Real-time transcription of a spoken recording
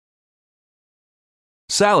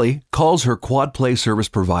Sally calls her quad play service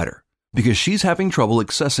provider because she's having trouble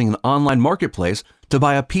accessing an online marketplace to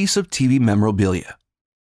buy a piece of TV memorabilia.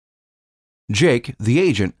 Jake, the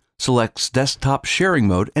agent, selects desktop sharing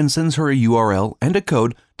mode and sends her a URL and a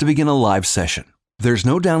code to begin a live session. There's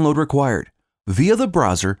no download required. Via the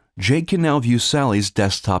browser, Jake can now view Sally's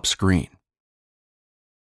desktop screen.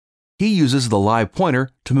 He uses the live pointer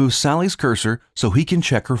to move Sally's cursor so he can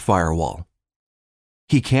check her firewall.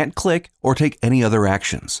 He can't click or take any other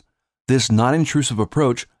actions. This non-intrusive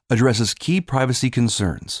approach addresses key privacy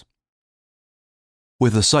concerns.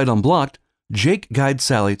 With the site unblocked, Jake guides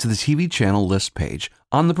Sally to the TV channel list page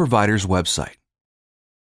on the provider's website.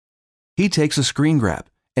 He takes a screen grab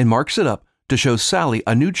and marks it up to show Sally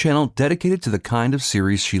a new channel dedicated to the kind of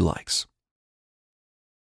series she likes.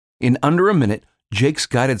 In under a minute, Jake's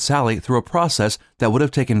guided Sally through a process that would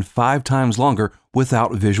have taken 5 times longer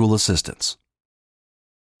without visual assistance.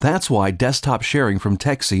 That's why desktop sharing from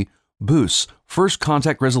TechSee boosts first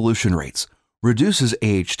contact resolution rates, reduces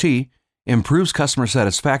AHT, improves customer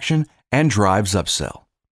satisfaction, and drives upsell.